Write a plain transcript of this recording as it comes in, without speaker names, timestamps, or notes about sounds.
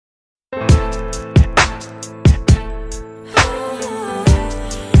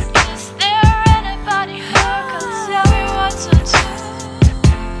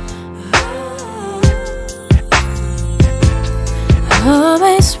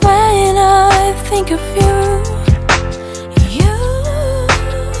think of you,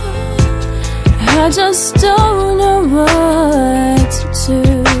 I just don't know what to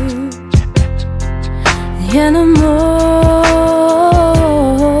do anymore.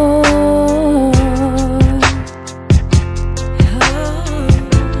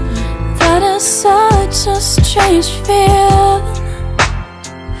 That is such a strange feeling.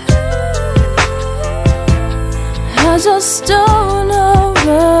 I just don't know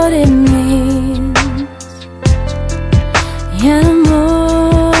what it means anymore.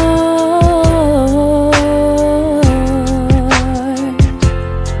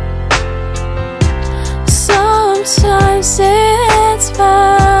 Sometimes it's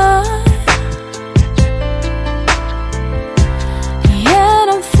fine, yet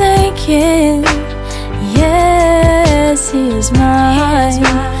I'm thinking, yes, he is mine.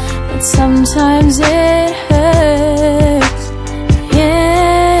 But sometimes it hurts,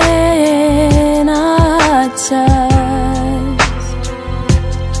 and I just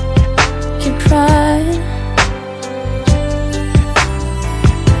keep crying.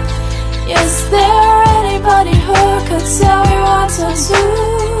 Is there anybody who could tell me what to do?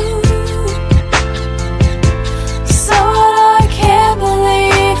 So I can't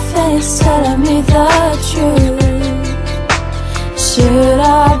believe that he's telling me the truth. Should I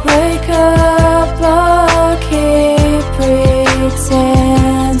break up or keep pretending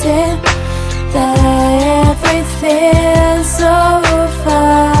that everything's so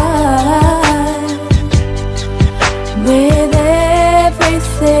fine with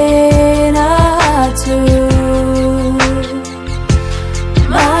everything I do?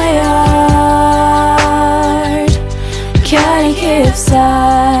 My heart can't keep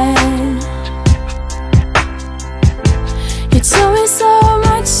silent. You told me so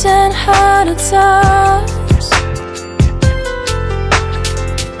much and how to touch.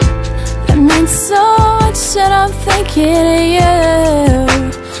 That means so much that I'm thinking of you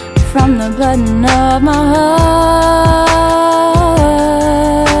from the bottom of my heart.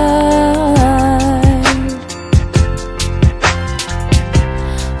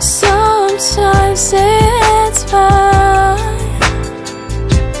 Sometimes it's fine,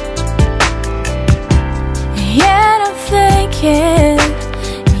 yet I'm thinking,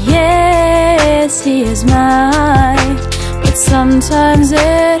 yes, he is mine. But sometimes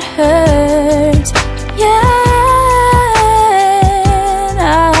it hurts, yeah,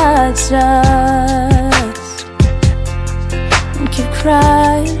 I just keep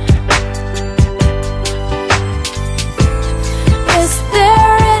crying. Is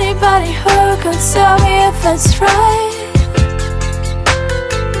there anybody who could tell me if that's right?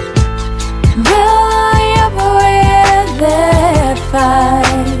 Will I ever win that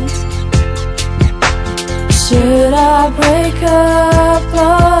fight? Should I break up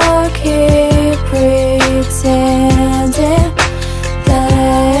or keep pretending that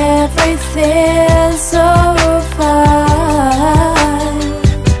everything's so fine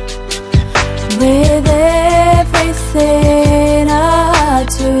with everything I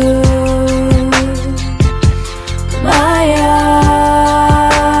do? My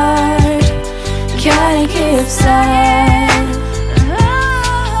heart can't keep silent.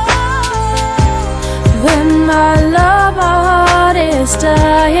 When my love, my heart is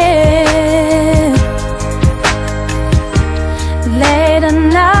dying. Late at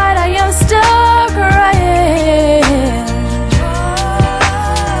night I am still crying.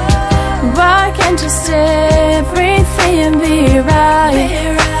 Why can't just everything be right?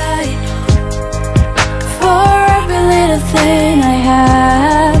 For every little thing I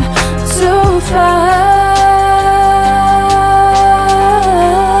have to find.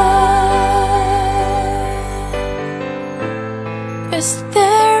 Is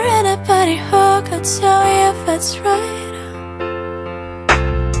there anybody who could tell me if it's right?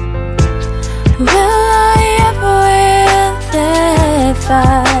 Will I ever win that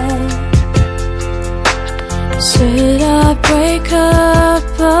fight? Should I break up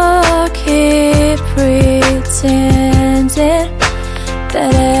or keep pretending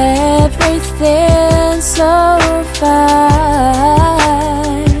that everything's so fine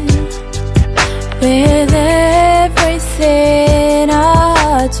with everything I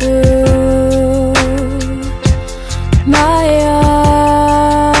do? My heart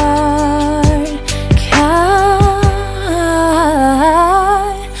kind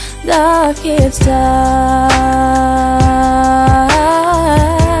of keeps dying.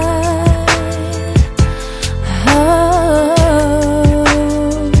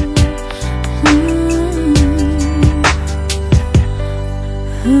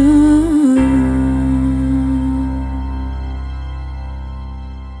 Oh,